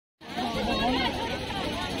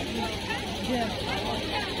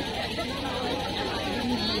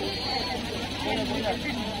Okay,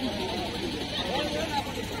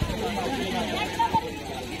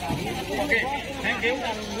 thank you.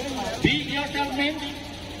 Be yourself means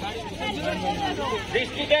the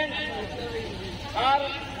students are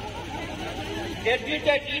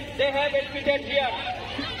admitted, if they have admitted here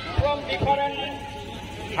from different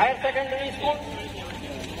higher secondary schools,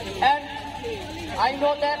 and I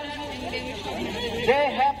know that they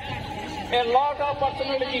have a lot of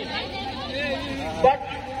personalities, but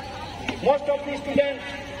most of the students,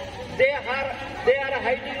 they are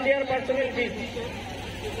hiding their personalities.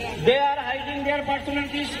 They are hiding their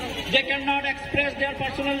personalities. They cannot express their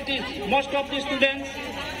personalities. Most of the students,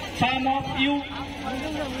 some of you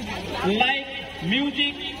like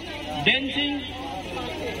music, dancing,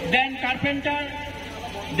 then carpenter,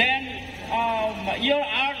 then your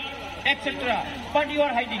art, etc. But you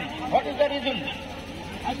are hiding. What is the reason?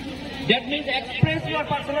 That means express your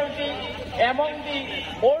personality among the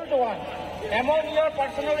old ones, among your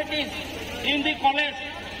personalities in the college,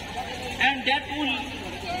 and that will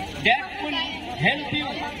help you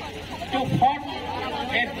to form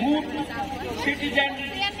a good citizen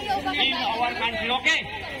in our country. Okay.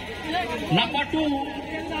 Number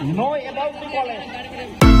 2, know about the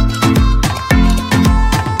college.